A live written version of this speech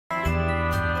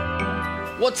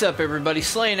What's up, everybody?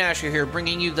 Slay and Asher here,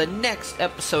 bringing you the next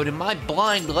episode in my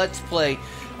blind Let's Play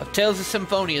of Tales of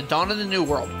Symphonia, Dawn of the New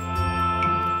World.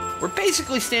 We're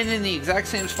basically standing in the exact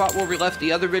same spot where we left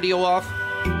the other video off.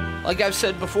 Like I've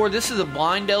said before, this is a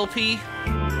blind LP,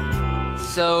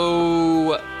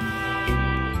 so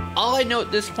all I know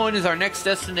at this point is our next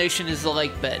destination is the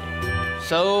lake bed.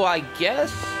 So I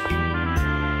guess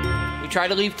we try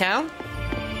to leave town?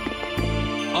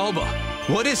 Alba,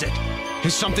 what is it?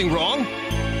 Is something wrong?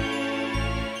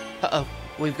 Uh-oh,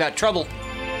 we've got trouble.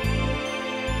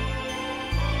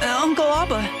 Uncle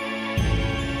Alba.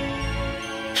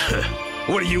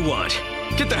 What do you want?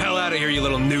 Get the hell out of here, you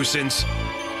little nuisance.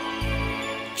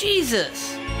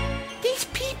 Jesus! These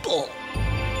people!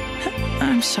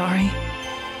 I'm sorry.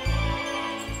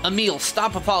 Emil,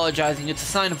 stop apologizing. It's a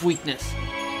sign of weakness.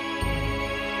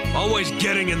 Always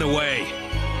getting in the way.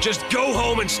 Just go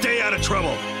home and stay out of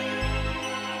trouble.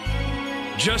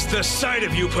 Just the sight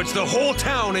of you puts the whole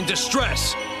town in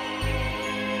distress.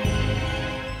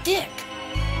 Dick!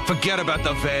 Forget about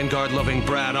the Vanguard-loving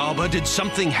brat, Alba. Did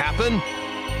something happen?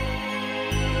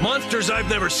 Monsters I've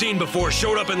never seen before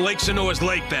showed up in Lake Sanoa's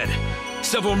lakebed.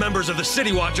 Several members of the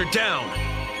City Watch are down.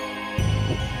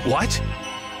 What?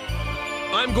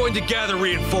 I'm going to gather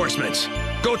reinforcements.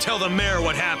 Go tell the mayor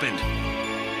what happened.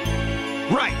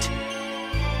 Right.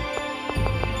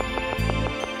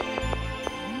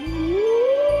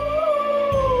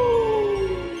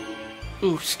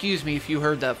 Ooh, excuse me if you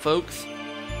heard that, folks.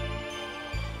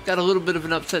 Got a little bit of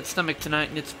an upset stomach tonight,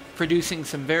 and it's producing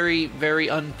some very, very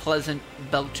unpleasant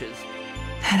belches.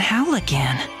 That howl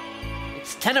again.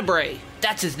 It's Tenebrae.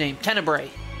 That's his name,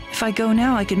 Tenebrae. If I go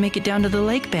now, I could make it down to the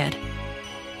lake bed.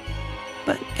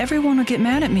 But everyone will get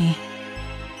mad at me.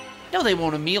 No, they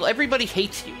won't, Emil. Everybody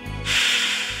hates you.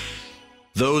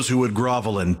 Those who would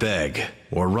grovel and beg,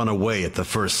 or run away at the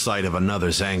first sight of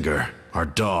another's anger, are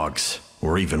dogs,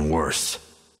 or even worse.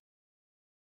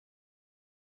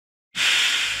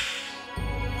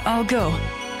 I'll go.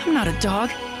 I'm not a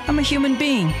dog. I'm a human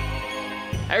being.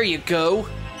 There you go.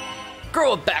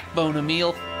 Grow a backbone,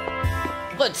 Emil.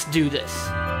 Let's do this.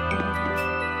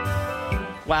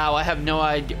 Wow, I have no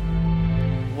idea.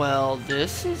 Well,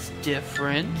 this is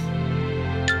different.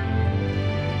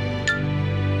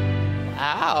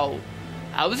 Wow.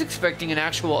 I was expecting an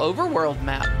actual overworld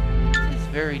map. This is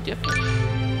very different.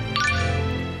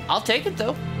 I'll take it,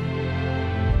 though.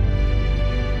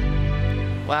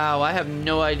 Wow, I have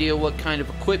no idea what kind of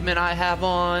equipment I have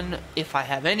on, if I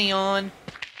have any on.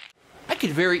 I could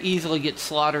very easily get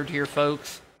slaughtered here,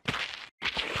 folks.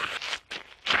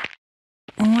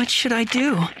 What should I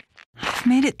do? I've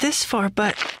made it this far,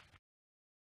 but...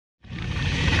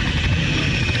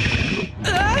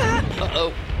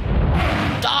 Uh-oh.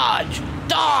 Dodge!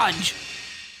 Dodge!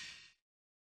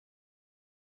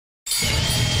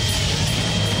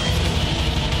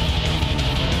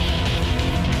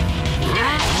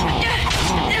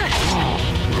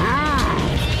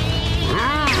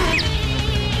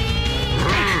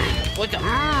 Wake up.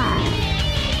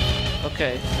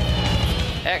 Okay.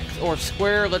 X or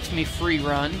square lets me free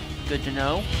run. Good to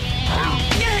know.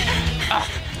 Ah,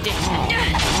 damn.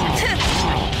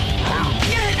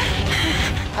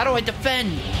 How do I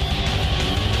defend?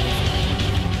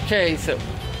 Okay, so...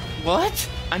 What?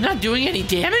 I'm not doing any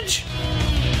damage?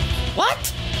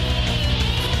 What?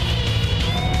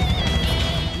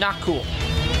 Not cool.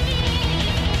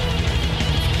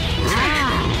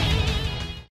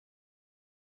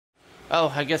 Oh,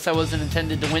 I guess I wasn't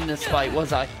intended to win this fight,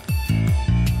 was I?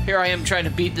 Here I am trying to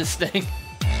beat this thing.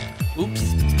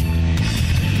 Oops.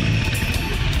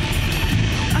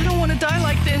 I don't want to die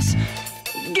like this.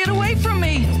 Get away from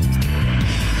me!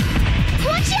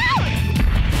 Watch out!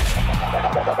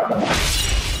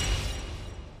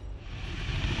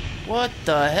 What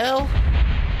the hell?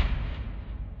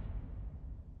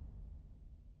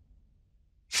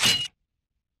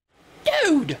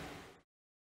 Dude!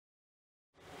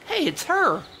 Hey, it's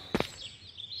her.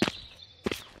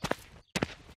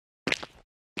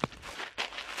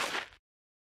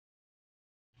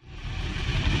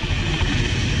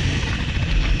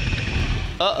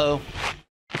 Uh-oh.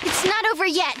 It's not over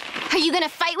yet. Are you gonna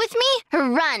fight with me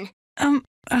or run? Come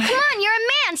on, you're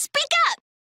a man. Speak up!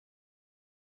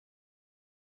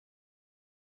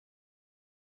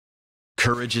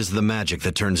 Courage is the magic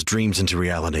that turns dreams into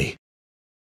reality.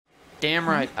 Damn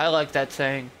right. I like that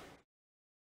saying.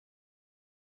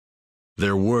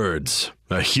 Their words,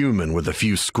 a human with a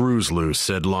few screws loose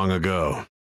said long ago.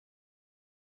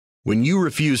 When you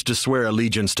refused to swear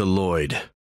allegiance to Lloyd,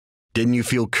 didn't you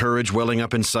feel courage welling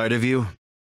up inside of you?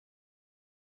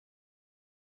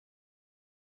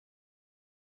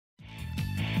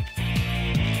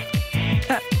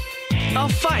 I'll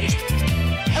fight.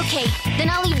 Okay, then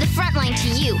I'll leave the front line to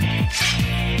you.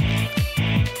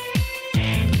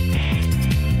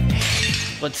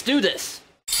 Let's do this.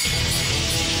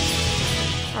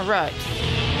 All right.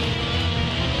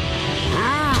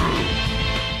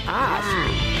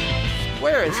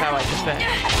 Where is how I defend?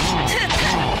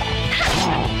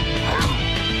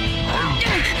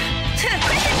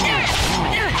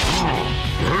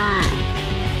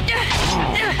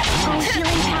 Oh,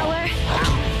 healing power.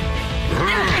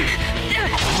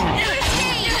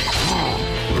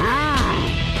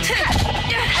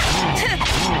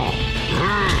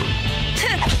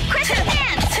 Quick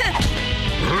dance!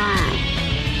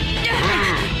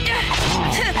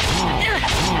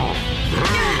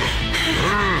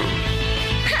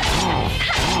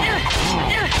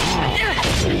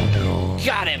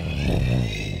 Got him!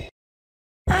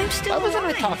 I'm still Why wasn't I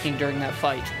alive. talking during that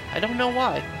fight? I don't know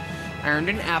why. I earned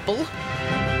an apple.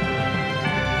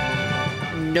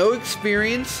 No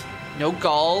experience. No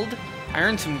gold. I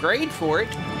earned some grade for it.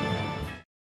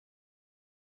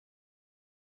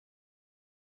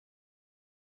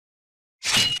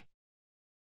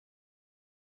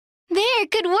 There,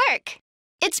 good work.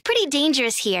 It's pretty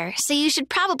dangerous here, so you should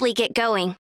probably get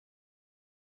going.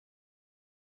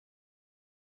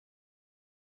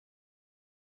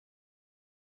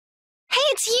 Hey,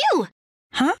 it's you!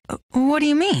 Huh? What do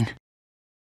you mean?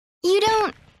 You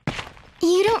don't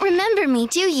remember me,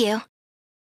 do you?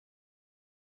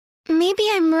 Maybe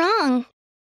I'm wrong,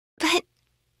 but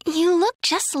you look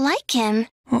just like him.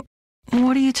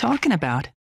 What are you talking about?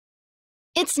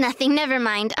 It's nothing, never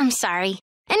mind, I'm sorry.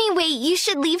 Anyway, you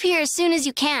should leave here as soon as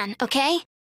you can, okay?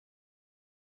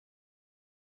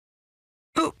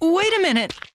 Wait a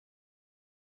minute.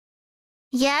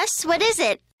 Yes, what is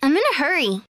it? I'm in a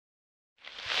hurry.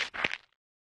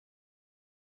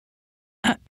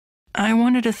 I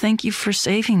wanted to thank you for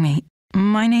saving me.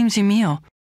 My name's Emil.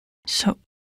 So,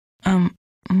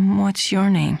 what's your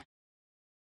name?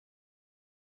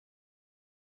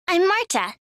 I'm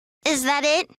Marta. Is that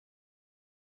it?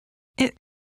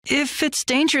 If it's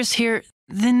dangerous here,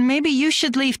 then maybe you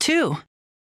should leave too.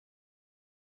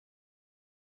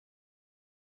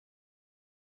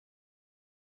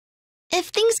 If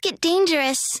things get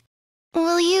dangerous,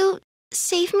 will you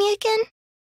save me again?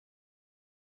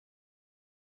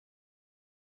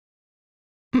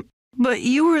 But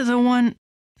you were the one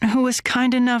who was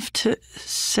kind enough to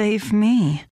save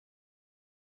me.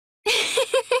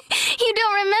 You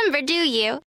don't remember, do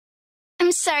you?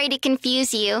 I'm sorry to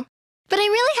confuse you, but I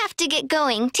really have to get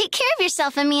going. Take care of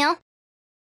yourself, Emil.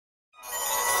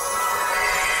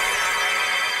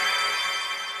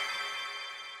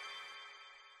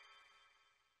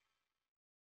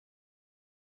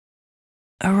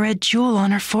 A red jewel on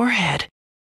her forehead.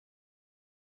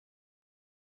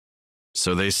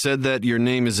 So they said that your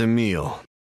name is Emil.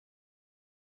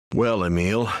 Well,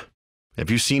 Emil,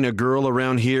 have you seen a girl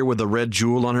around here with a red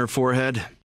jewel on her forehead?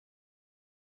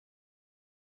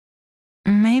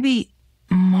 Maybe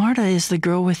Marta is the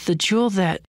girl with the jewel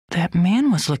that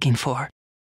man was looking for.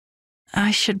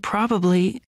 I should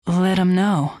probably let him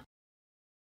know.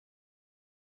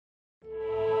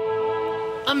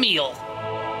 Emil.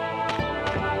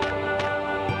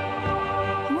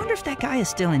 I wonder if that guy is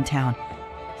still in town.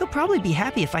 He'll probably be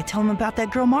happy if I tell him about that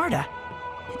girl Marta.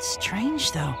 It's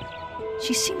strange, though.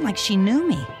 She seemed like she knew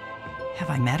me.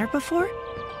 Have I met her before?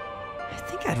 I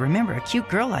think I'd remember a cute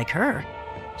girl like her.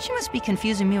 She must be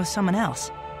confusing me with someone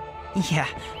else. Yeah,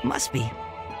 must be.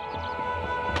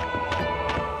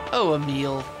 Oh,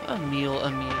 Emil. Emil.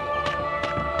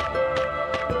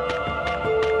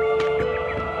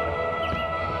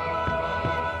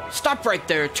 Stop right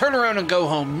there. Turn around and go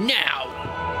home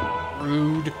now.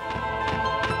 Rude.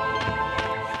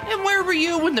 And where were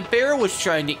you when the bear was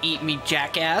trying to eat me,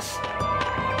 jackass?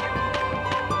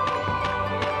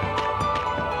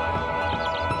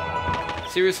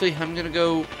 Seriously, I'm gonna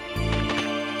go...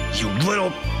 You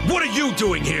little... What are you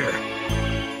doing here?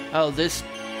 Oh, this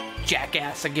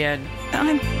jackass again.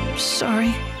 I'm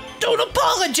sorry. Don't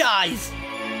apologize!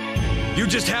 You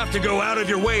just have to go out of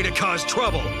your way to cause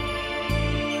trouble.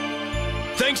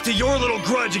 Thanks to your little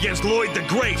grudge against Lloyd the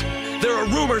Great, there are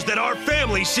rumors that our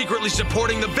family's secretly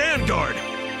supporting the Vanguard.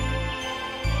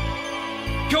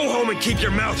 Go home and keep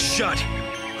your mouth shut.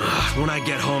 When I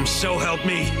get home, so help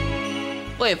me.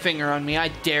 Lay a finger on me, I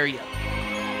dare you.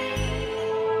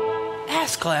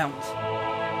 Ass clowns.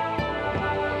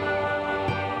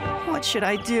 What should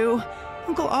I do?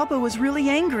 Uncle Abba was really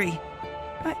angry.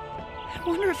 I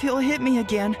wonder if he'll hit me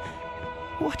again.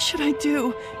 What should I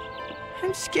do?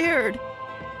 I'm scared.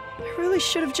 I really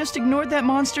should have just ignored that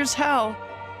monster's howl.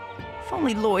 If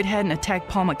only Lloyd hadn't attacked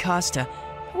Palma Costa,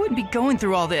 I wouldn't be going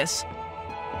through all this.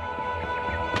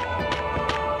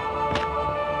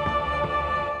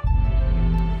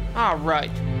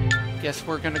 Alright. Guess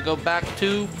we're gonna go back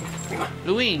to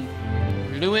Lewin.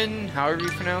 Lewin, however you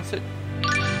pronounce it.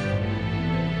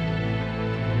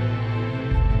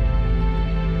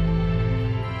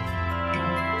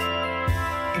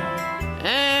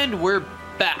 And we're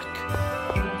back.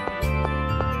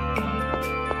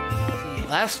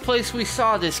 The last place we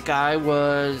saw this guy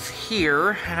was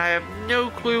here, and I have no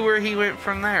clue where he went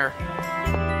from there.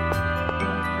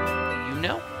 You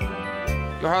know?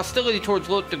 Your hostility towards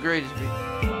Lot degrades me.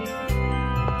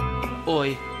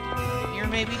 Oi. Here,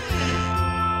 maybe?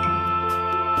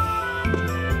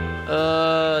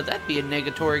 That'd be a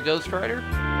negatory Ghost Rider.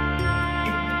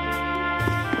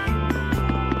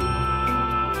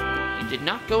 He did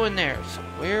not go in there, so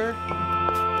where?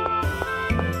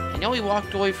 I know he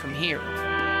walked away from here.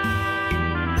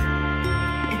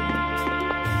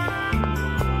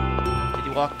 Did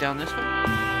he walk down this way?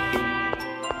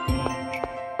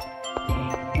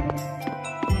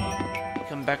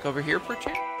 Come back over here,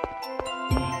 perchance?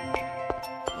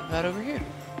 What about over here?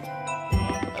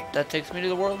 Oh, that takes me to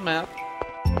the world map.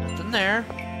 Nothing there.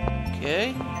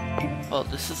 Okay. Well,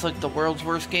 this is like the world's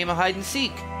worst game of hide and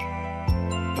seek.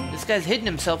 This guy's hidden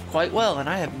himself quite well, and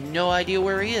I have no idea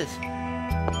where he is.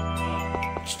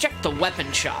 Let's check the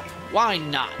weapon shop. Why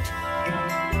not?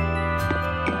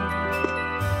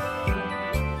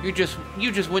 You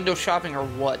just window shopping or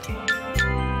what?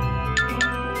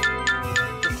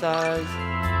 The size.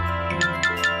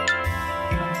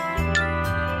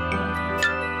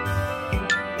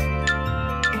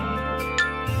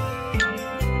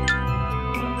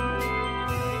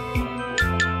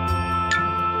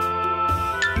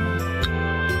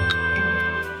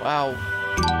 Wow.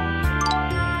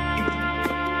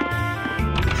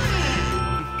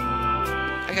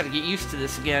 I gotta get used to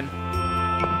this again.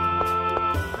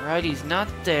 Alright, he's not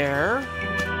there.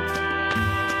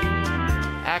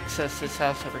 Access this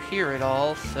house over here at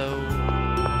all, so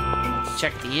let's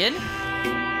check the inn.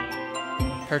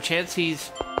 Perchance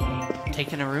he's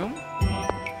taken a room.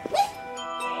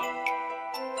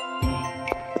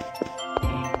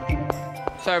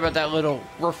 Sorry about that little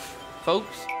roof,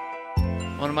 folks.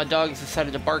 One of my dogs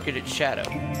decided to bark at its shadow.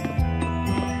 Do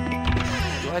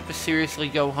I have to seriously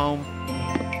go home?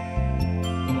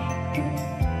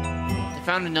 They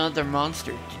found another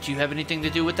monster. Did you have anything to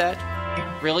do with that?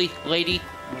 Really, lady?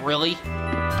 Really?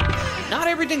 Not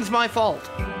everything's my fault.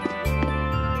 Go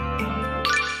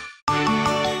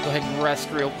ahead and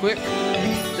rest real quick.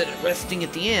 Instead of resting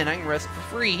at the inn, I can rest for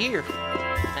free here.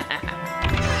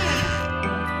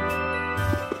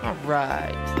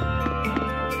 Alright.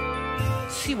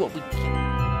 See what we get.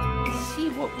 See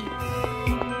what we...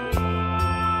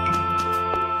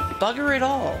 Bugger it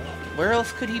all. Where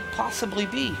else could he possibly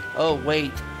be? Oh,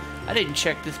 wait. I didn't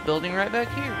check this building right back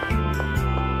here.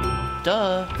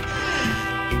 Duh.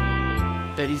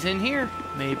 Bet he's in here.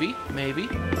 Maybe, maybe.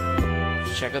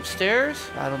 Let's check upstairs.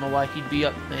 I don't know why he'd be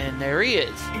up. And there he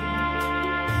is.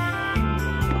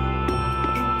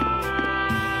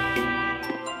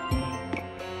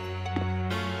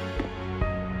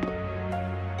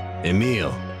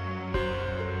 Emil.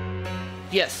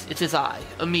 Yes, it is I,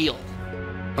 Emil.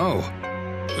 Oh,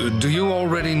 do you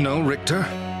already know Richter?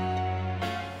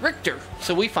 Richter,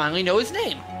 so we finally know his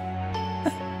name.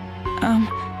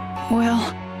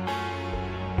 Well...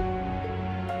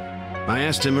 I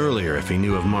asked him earlier if he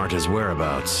knew of Marta's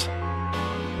whereabouts.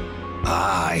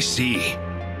 Ah, I see.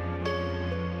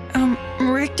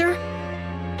 Richter?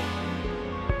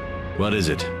 What is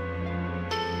it?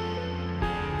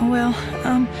 Well,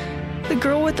 the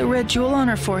girl with the red jewel on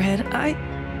her forehead,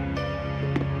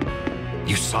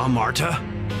 You saw Marta?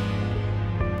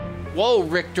 Whoa,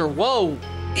 Richter, whoa!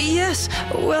 Yes,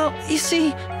 well, you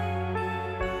see...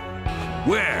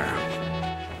 Where?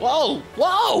 Whoa,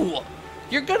 whoa!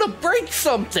 You're gonna break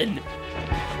something!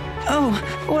 Oh,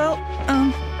 well,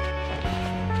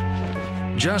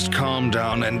 Just calm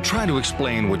down and try to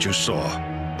explain what you saw.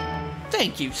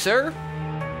 Thank you, sir.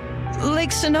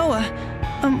 Lake Sanoa,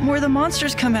 where the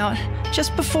monsters come out,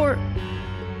 just before...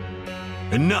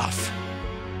 Enough!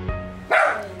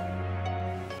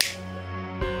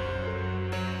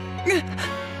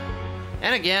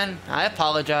 And again, I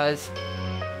apologize.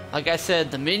 Like I said,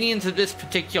 the minions of this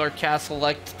particular castle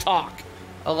like to talk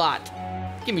a lot.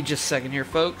 Give me just a second here,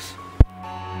 folks.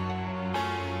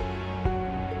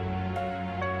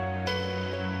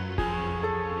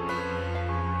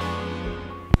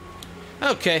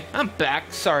 Okay, I'm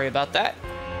back. Sorry about that.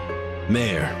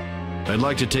 Mayor, I'd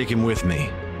like to take him with me.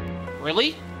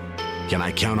 Really? Can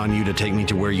I count on you to take me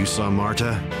to where you saw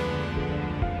Marta?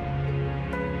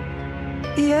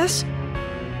 Yes?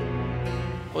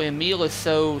 Boy, Emil is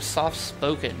so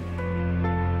soft-spoken.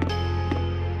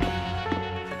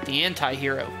 The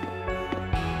anti-hero.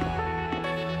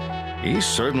 He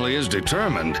certainly is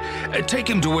determined. Take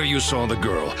him to where you saw the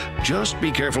girl. Just be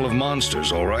careful of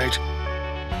monsters, all right?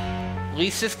 At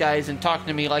least this guy isn't talking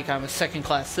to me like I'm a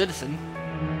second-class citizen.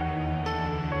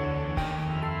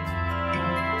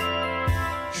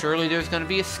 Surely there's gonna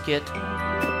be a skit.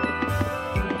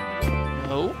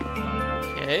 No.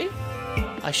 Okay.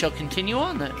 I shall continue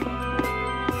on then.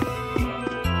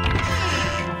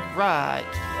 Right.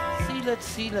 Let's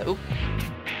see. Oh.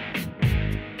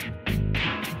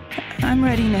 I'm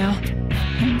ready now.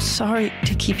 I'm sorry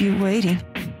to keep you waiting.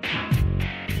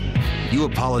 You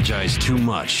apologize too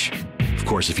much. Of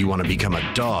course, if you want to become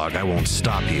a dog, I won't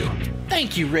stop you.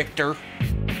 Thank you, Richter.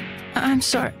 I'm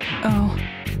sorry. Oh.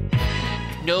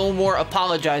 No more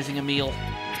apologizing, Emil.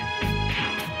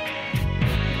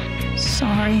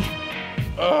 Sorry.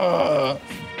 I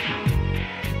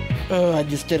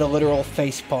just did a literal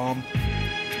facepalm.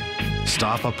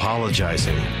 Stop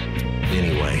apologizing.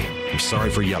 Anyway, I'm sorry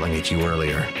for yelling at you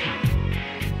earlier.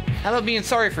 How about being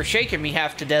sorry for shaking me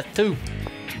half to death, too?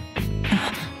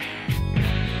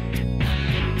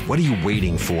 What are you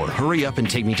waiting for? Hurry up and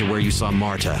take me to where you saw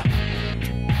Marta.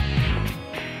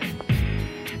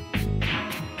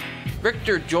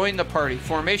 Richter joined the party.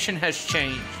 Formation has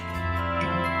changed.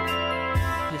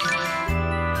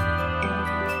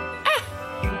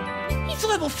 He's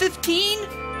level 15?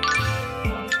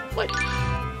 What?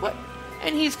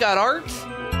 And he's got arts?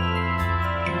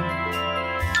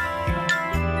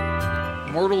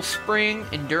 Mortal Spring,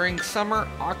 Enduring Summer,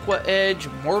 Aqua Edge,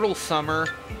 Mortal Summer,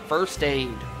 First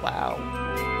Aid. Wow.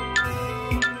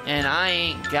 And I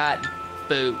ain't got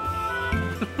boo.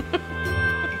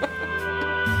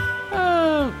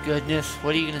 Oh, goodness.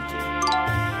 What are you gonna do?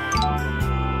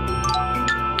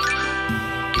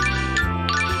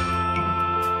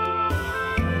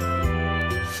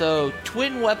 So,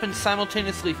 twin weapons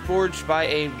simultaneously forged by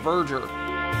a verger.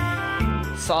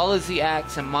 Saul is the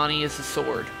axe and Monty is the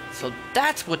sword. So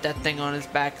that's what that thing on his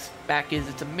back is.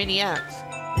 It's a mini axe.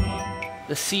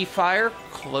 The Sea Fire,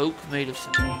 cloak made of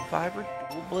synthetic fiber,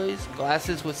 dual blaze,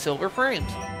 glasses with silver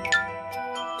frames.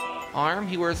 Arm,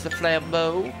 he wears the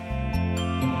flambeau.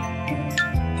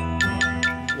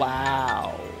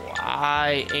 Wow,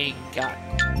 I ain't got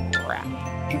crap.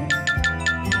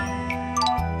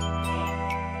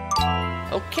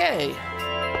 Okay.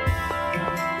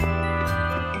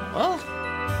 Well,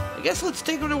 I guess let's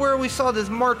take him to where we saw this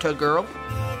Marta girl.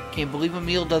 Can't believe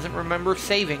Emil doesn't remember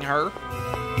saving her.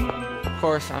 Of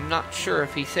course, I'm not sure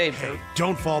if he saved her. Hey,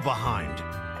 don't fall behind.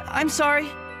 I'm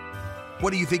sorry.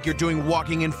 What do you think you're doing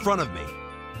walking in front of me?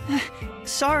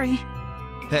 Sorry.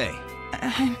 Hey,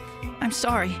 I'm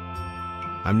sorry.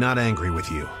 I'm not angry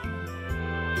with you.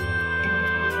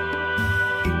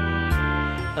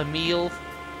 Emil.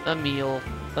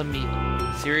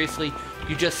 Seriously?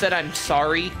 You just said I'm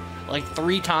sorry like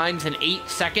 3 times in 8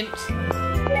 seconds? Let's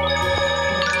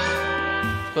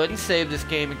go ahead and save this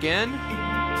game again.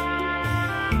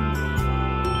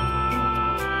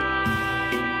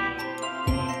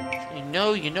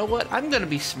 You know what? I'm gonna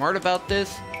be smart about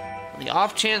this. On the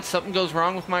off chance something goes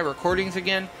wrong with my recordings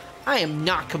again, I am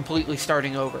not completely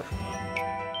starting over.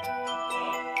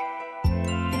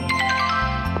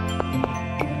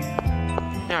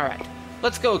 Alright,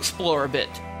 let's go explore a bit.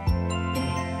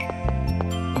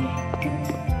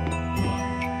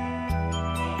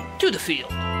 To the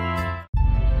field.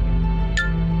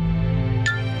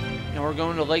 Now we're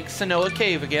going to Lake Sanoa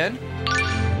Cave again.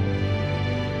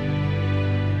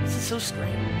 This is so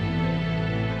strange.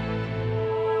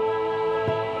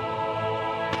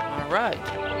 Alright.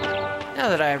 Now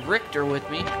that I have Richter with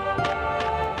me,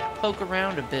 poke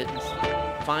around a bit and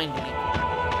find anything.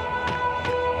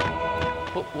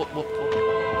 Whoop.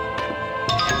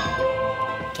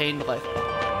 Obtained life.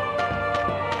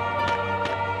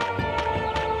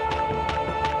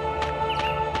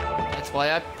 That's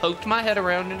why I poked my head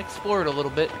around and explored a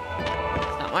little bit.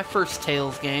 It's not my first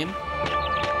Tales game.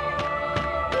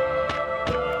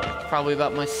 It's probably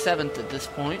about my 7th at this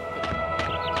point.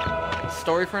 But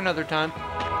story for another time.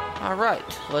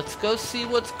 Alright, let's go see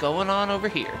what's going on over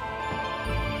here.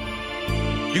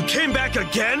 You came back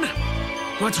again?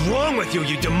 What's wrong with you,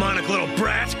 you demonic little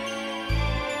brat?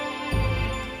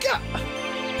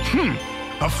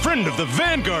 A friend of the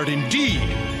Vanguard indeed.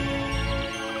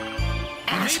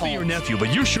 Maybe your nephew,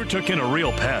 but you sure took in a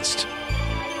real pest.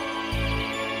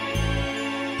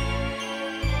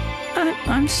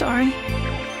 I'm sorry.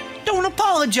 Don't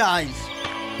apologize.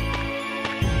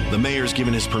 The mayor's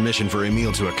given his permission for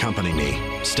Emil to accompany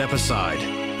me. Step aside.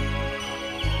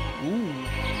 Ooh.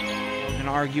 I'm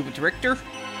gonna argue with Richter.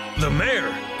 The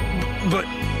mayor? But...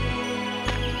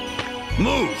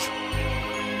 Move!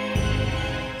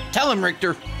 Tell him,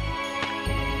 Richter.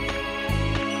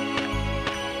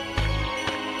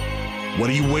 What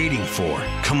are you waiting for?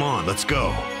 Come on, let's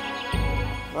go.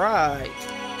 Right.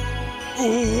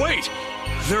 Ooh, wait!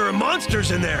 There are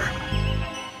monsters in there!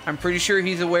 I'm pretty sure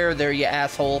he's aware there, you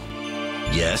asshole.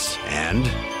 Yes, and?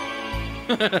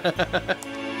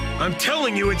 I'm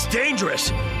telling you, it's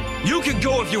dangerous. You can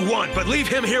go if you want, but leave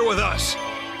him here with us.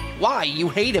 Why? You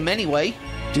hate him anyway.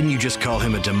 Didn't you just call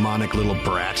him a demonic little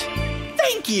brat?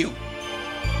 Thank you!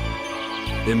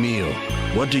 Emil,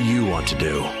 what do you want to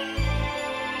do?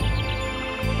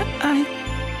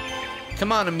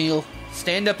 Come on, Emil.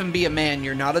 Stand up and be a man.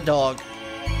 You're not a dog.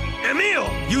 Emil,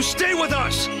 you stay with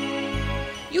us!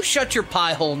 You shut your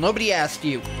pie hole. Nobody asked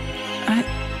you.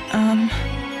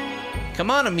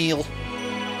 Come on, Emil.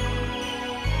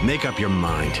 Make up your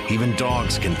mind. Even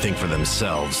dogs can think for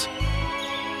themselves.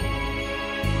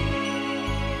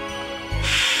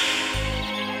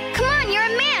 Come on, you're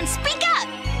a man. Speak up.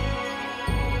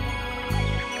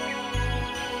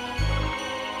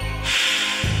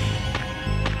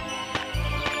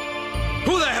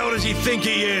 Who the hell does he think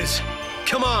he is?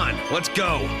 Come on, let's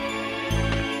go.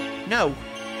 No.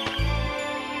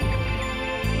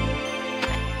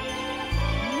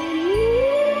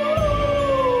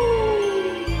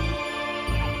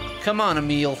 Come on,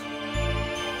 Emil.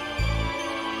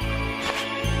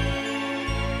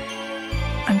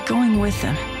 I'm going with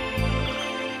them.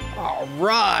 All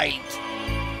right.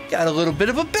 Got a little bit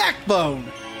of a backbone.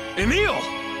 Emil!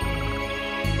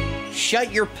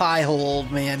 Shut your pie hole,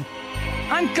 old man.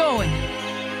 I'm going.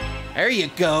 There you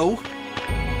go.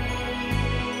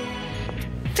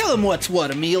 Tell him what's what,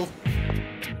 Emil.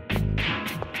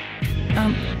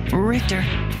 Richter.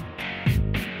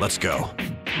 Let's go.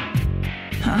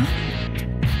 Huh?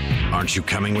 Aren't you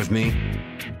coming with me?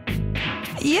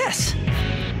 Yes.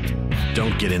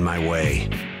 Don't get in my way.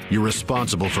 You're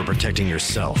responsible for protecting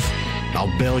yourself.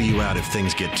 I'll bail you out if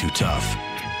things get too tough.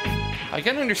 I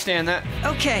can understand that.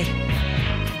 Okay.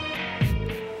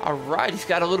 All right, he's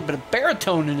got a little bit of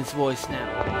baritone in his voice now.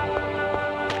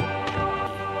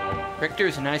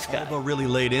 Richter's a nice guy. Alba really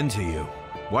laid into you.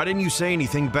 Why didn't you say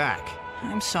anything back?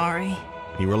 I'm sorry.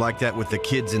 You were like that with the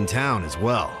kids in town as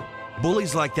well.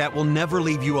 Bullies like that will never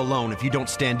leave you alone if you don't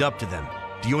stand up to them.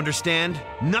 Do you understand?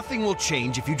 Nothing will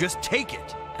change if you just take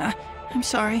it. I'm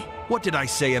sorry. What did I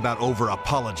say about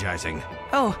over-apologizing?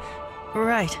 Oh,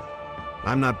 right.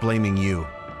 I'm not blaming you.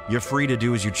 You're free to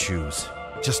do as you choose.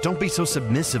 Just don't be so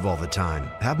submissive all the time.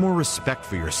 Have more respect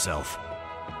for yourself.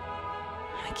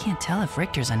 I can't tell if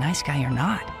Richter's a nice guy or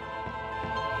not.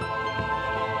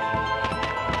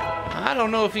 I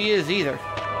don't know if he is either.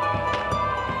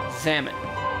 Examine.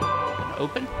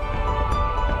 Open?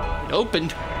 It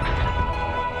opened.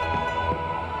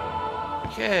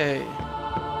 Okay.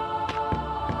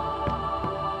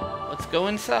 Let's go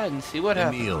inside and see what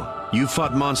happens. Emil, you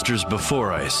fought monsters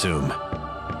before, I assume.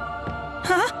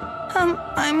 Huh?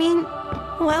 I mean,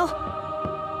 well...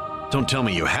 Don't tell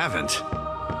me you haven't.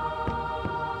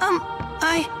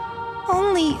 I...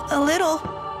 only a little.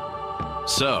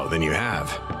 So, then you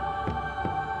have.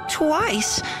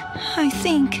 Twice, I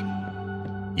think.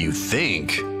 You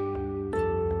think?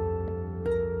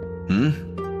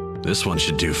 This one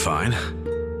should do fine.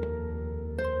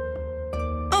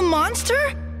 A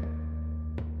monster?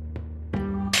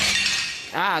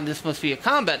 Ah, this must be a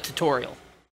combat tutorial.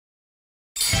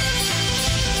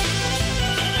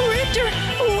 Richter,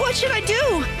 what should I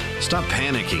do? Stop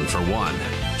panicking, for one.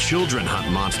 Children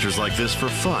hunt monsters like this for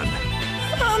fun.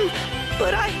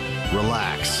 But I...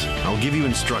 Relax. I'll give you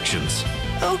instructions.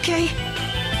 Okay.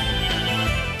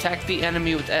 Attack the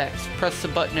enemy with X. Press the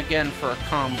button again for a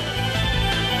combo.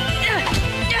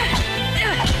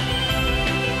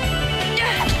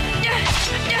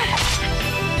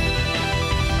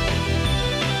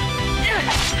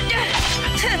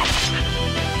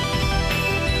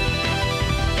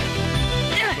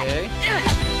 Okay.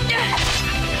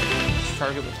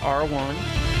 Target with R1.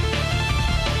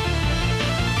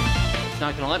 It's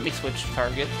not going to let me switch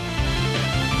target.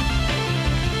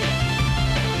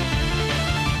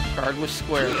 Guard with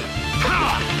square.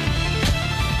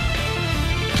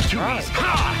 Right.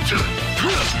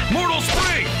 Mortal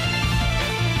Spring!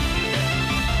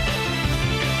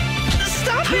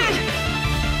 Stop it!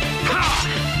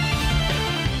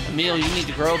 Emil, you need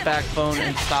to grow a backbone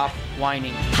and stop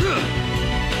whining.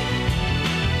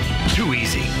 Too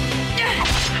easy.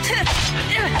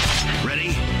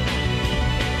 Ready?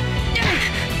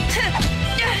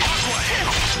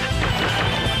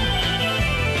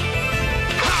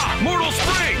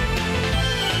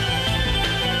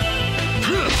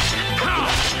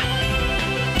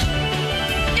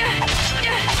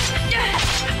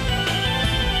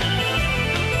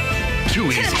 Too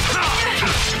easy.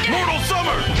 Mortal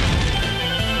Summer!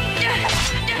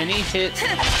 Any hit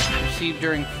received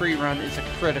during free run is a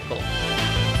critical.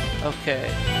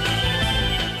 Okay.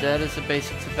 That is the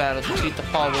basics of battle. Defeat the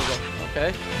Paul Wiggle.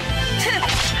 Okay.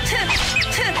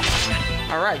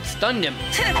 Alright, stunned him.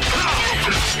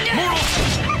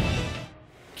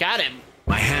 Got him.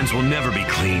 My hands will never be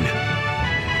clean.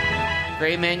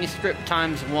 Gray Manuscript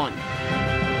times 1.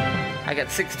 I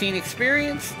got 16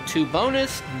 experience, 2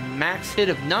 bonus, max hit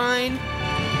of 9.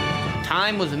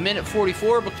 Time was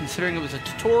 1:44, but considering it was a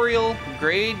tutorial,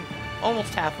 grade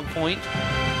almost half a point.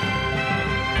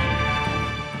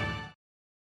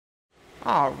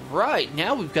 Alright,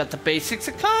 now we've got the basics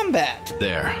of combat.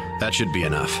 There, that should be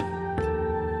enough.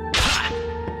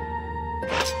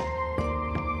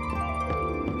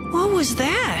 What was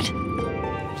that?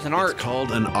 It was an art. It's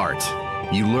called an art.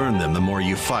 You learn them the more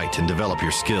you fight and develop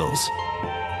your skills.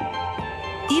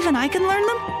 Even I can learn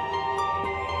them?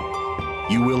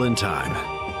 You will in time.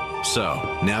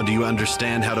 So, now do you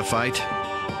understand how to fight?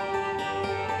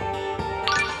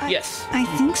 Yes. I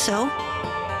think so.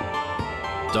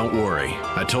 Don't worry.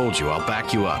 I told you, I'll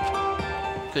back you up.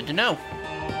 Good to know.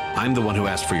 I'm the one who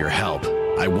asked for your help.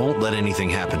 I won't let anything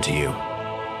happen to you.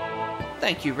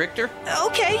 Thank you, Richter.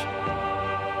 Okay.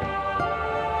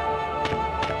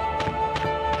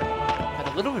 Got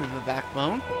a little bit of a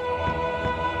backbone.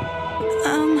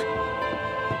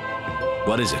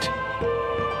 What is it?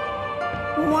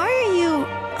 Why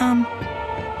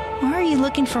are you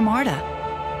looking for Marta?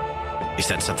 Is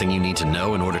that something you need to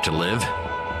know in order to live?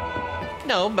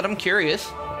 No, but I'm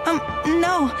curious.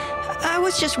 No. I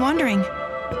was just wondering.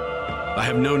 I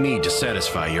have no need to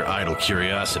satisfy your idle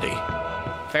curiosity.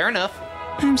 Fair enough.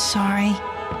 I'm sorry.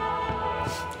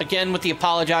 Again with the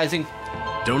apologizing.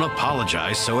 Don't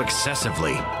apologize so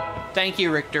excessively. Thank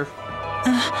you, Richter.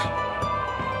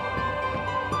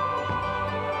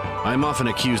 I'm often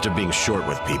accused of being short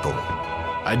with people.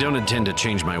 I don't intend to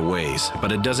change my ways,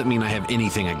 but it doesn't mean I have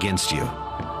anything against you.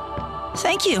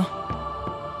 Thank you.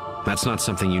 That's not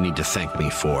something you need to thank me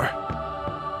for.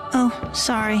 Oh,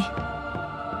 sorry.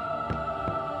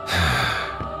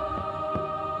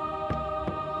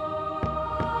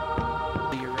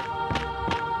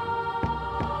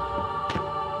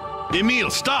 Emil,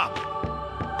 stop!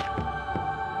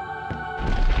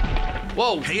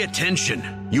 Whoa! Pay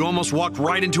attention. You almost walked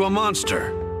right into a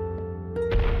monster.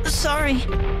 Sorry.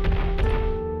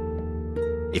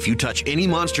 If you touch any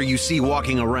monster you see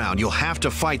walking around, you'll have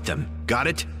to fight them. Got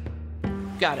it?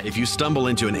 Got it. If you stumble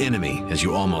into an enemy, as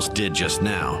you almost did just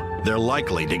now, they're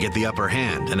likely to get the upper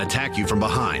hand and attack you from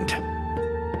behind.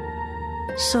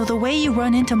 So the way you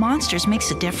run into monsters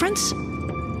makes a difference?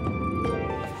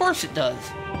 Of course it does.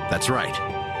 That's right.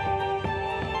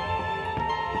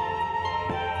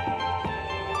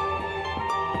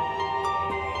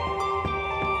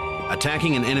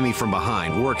 Attacking an enemy from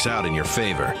behind works out in your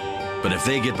favor, but if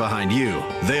they get behind you,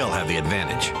 they'll have the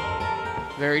advantage.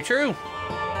 Very true.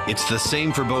 It's the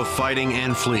same for both fighting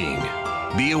and fleeing.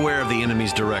 Be aware of the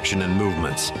enemy's direction and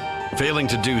movements. Failing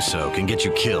to do so can get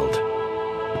you killed.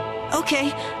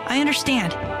 Okay, I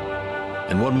understand.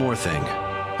 And one more thing.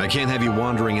 I can't have you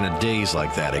wandering in a daze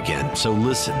like that again, so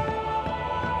listen.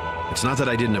 It's not that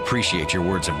I didn't appreciate your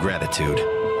words of gratitude.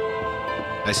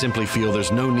 I simply feel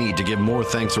there's no need to give more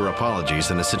thanks or apologies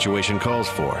than the situation calls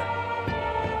for.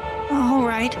 All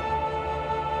right.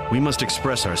 We must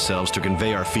express ourselves to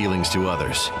convey our feelings to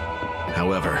others.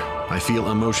 However, I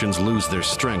feel emotions lose their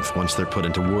strength once they're put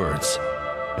into words.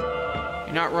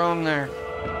 You're not wrong there.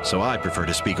 So I prefer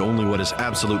to speak only what is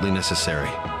absolutely necessary.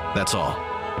 That's all.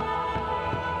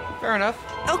 Fair enough.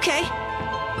 Okay.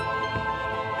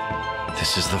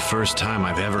 This is the first time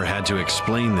I've ever had to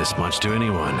explain this much to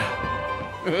anyone.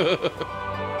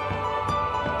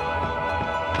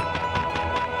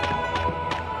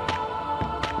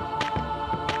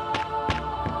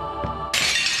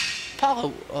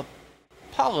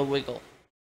 Apollo Wiggle.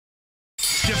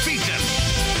 Defeat them!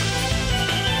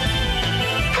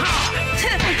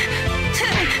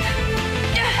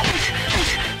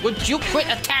 Would you quit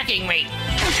attacking me?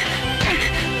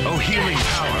 Oh, healing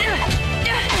power.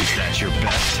 Is that your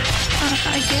best?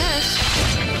 I guess.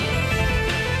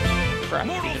 Crap,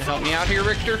 you can help me out here,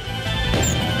 Richter?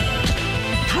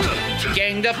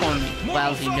 Ganged up on me.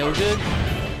 Lousy no good.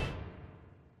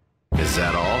 Is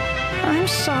that all? I'm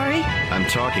sorry. I'm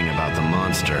talking about the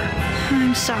monster.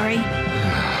 I'm sorry.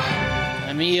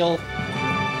 Emil.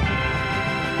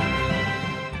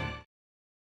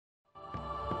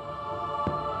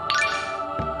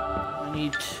 I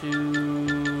need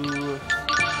to...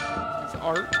 It's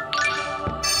art.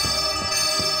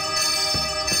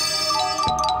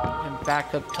 And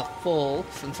back up to full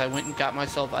since I went and got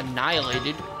myself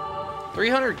annihilated.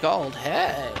 300 gold.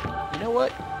 Hey, you know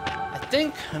what? I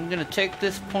think I'm gonna take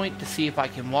this point to see if I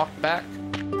can walk back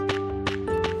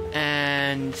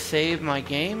and save my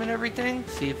game and everything.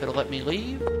 See if it'll let me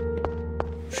leave.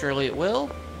 Surely it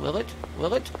will. Will it?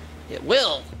 Will it? It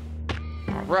will!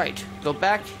 Alright, go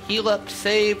back, heal up,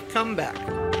 save, come back.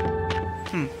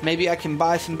 Maybe I can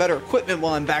buy some better equipment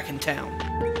while I'm back in town.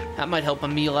 That might help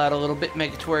Emil out a little bit,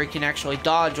 make it to where he can actually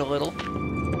dodge a little.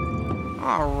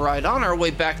 Alright, on our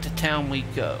way back to town we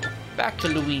go. Back to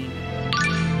Louine.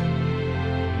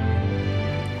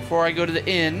 Before I go to the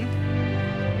inn,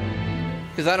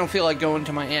 because I don't feel like going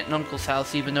to my aunt and uncle's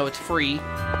house even though it's free.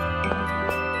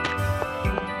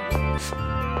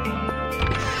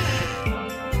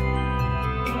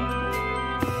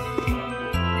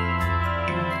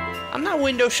 I'm not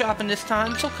window shopping this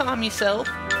time, so calm yourself.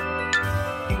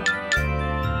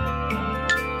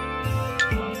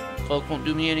 Cloak won't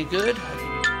do me any good.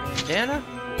 Bandana.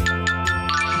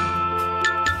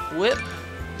 Whip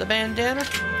the bandana.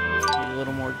 Need a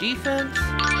little more defense.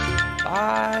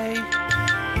 Buy.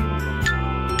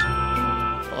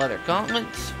 Leather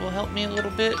gauntlets will help me a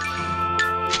little bit.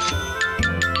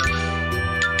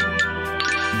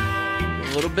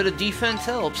 A little bit of defense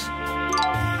helps.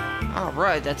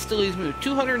 Alright, that still leaves me with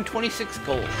 226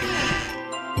 gold.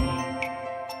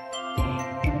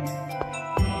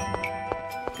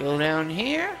 Go down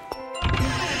here.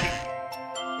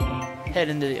 Head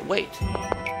into the... wait.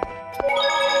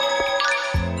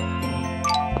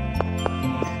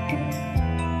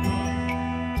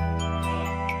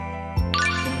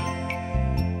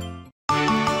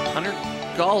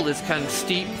 Gold is kind of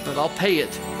steep, but I'll pay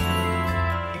it.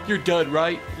 You're done,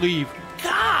 right? Leave.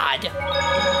 God!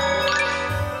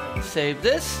 Save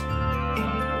this.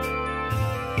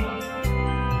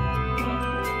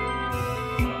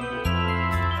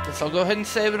 Guess I'll go ahead and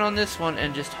save it on this one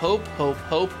and just hope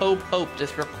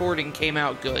this recording came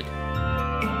out good.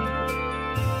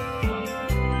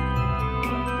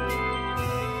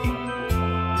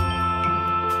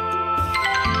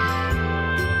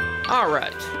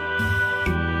 Alright.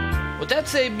 With that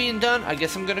save being done, I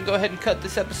guess I'm going to go ahead and cut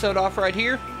this episode off right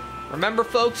here. Remember,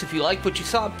 folks, if you liked what you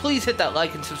saw, please hit that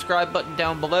like and subscribe button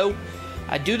down below.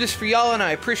 I do this for y'all, and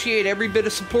I appreciate every bit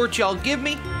of support y'all give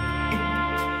me.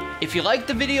 If you liked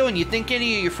the video and you think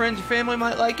any of your friends or family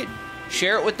might like it,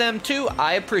 share it with them too.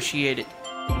 I appreciate it.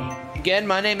 Again,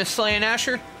 my name is Slayin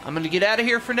Asher. I'm going to get out of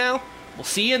here for now. We'll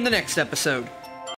see you in the next episode.